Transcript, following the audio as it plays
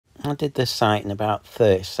I did this site in about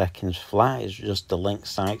 30 seconds flat. It's just the link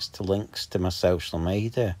sites to links to my social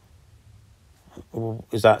media.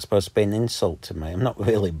 Is that supposed to be an insult to me? I'm not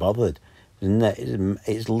really bothered.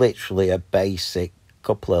 It's literally a basic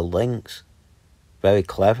couple of links. Very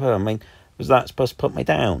clever. I mean, was that supposed to put me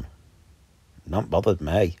down? Not bothered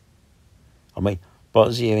me. I mean, what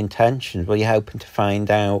was your intentions? Were you hoping to find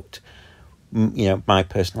out, my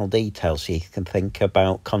personal details so you can think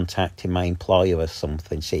about contacting my employer or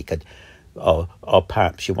something, so you could, or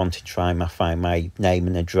perhaps you wanted to try and find my name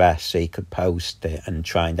and address so you could post it and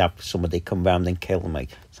try and have somebody come round and kill me?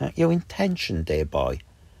 Is that your intention, dear boy?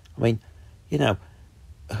 I mean,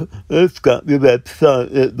 it's got your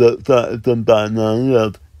website that's done by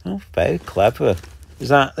now. Oh, very clever. Is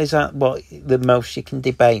that what the most you can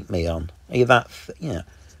debate me on? Are you that,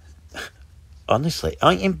 Honestly,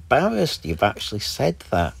 I'm embarrassed you've actually said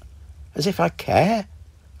that. As if I care.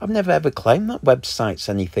 I've never ever claimed that website's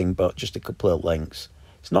anything but just a couple of links.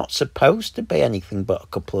 It's not supposed to be anything but a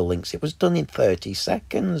couple of links. It was done in 30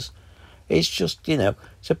 seconds. It's just,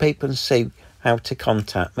 so people can see how to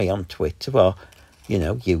contact me on Twitter or,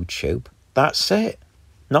 YouTube. That's it.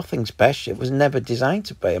 Nothing special. It was never designed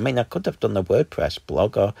to be. I mean, I could have done a WordPress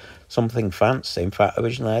blog or something fancy. In fact,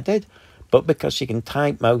 originally I did. But because you can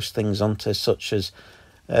type most things onto such as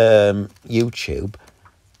YouTube,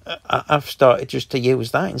 I've started just to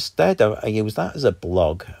use that instead. I use that as a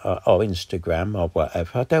blog or Instagram or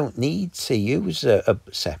whatever. I don't need to use a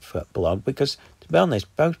separate blog because, to be honest,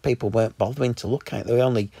 most people weren't bothering to look at it. They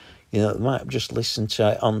only, they might have just listened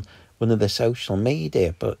to it on one of the social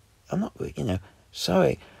media. But I'm not,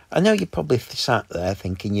 sorry. I know you probably sat there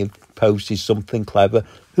thinking you've posted something clever.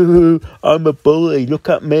 I'm a bully. Look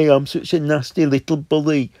at me. I'm such a nasty little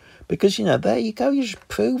bully. Because, there you go. You're just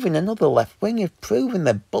proving another left wing. You're proving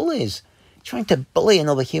they're bullies. You're trying to bully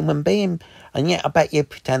another human being. And yet I bet you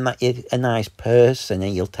pretend that you're a nice person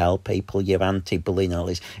and you'll tell people you're anti-bullying all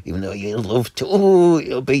this, even though you love to.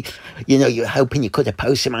 You'll be, you're hoping you could have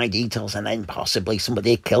posted my details and then possibly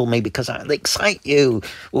somebody would kill me because I'd excite you.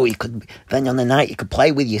 Or you could, then on the night you could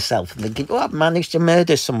play with yourself and thinking, I've managed to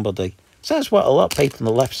murder somebody. So that's what a lot of people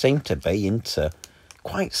on the left seem to be into.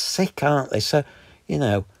 Quite sick, aren't they? So,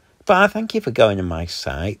 But I thank you for going to my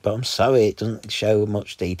site, but I'm sorry it doesn't show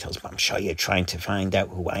much details, but I'm sure you're trying to find out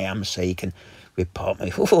who I am so you can report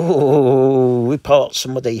me. Report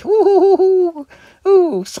somebody.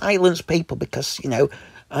 Silence people because,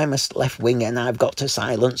 I'm a left-winger and I've got to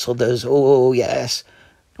silence others. Oh, yes.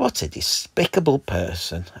 What a despicable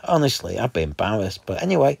person. Honestly, I'd be embarrassed. But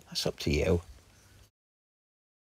anyway, that's up to you.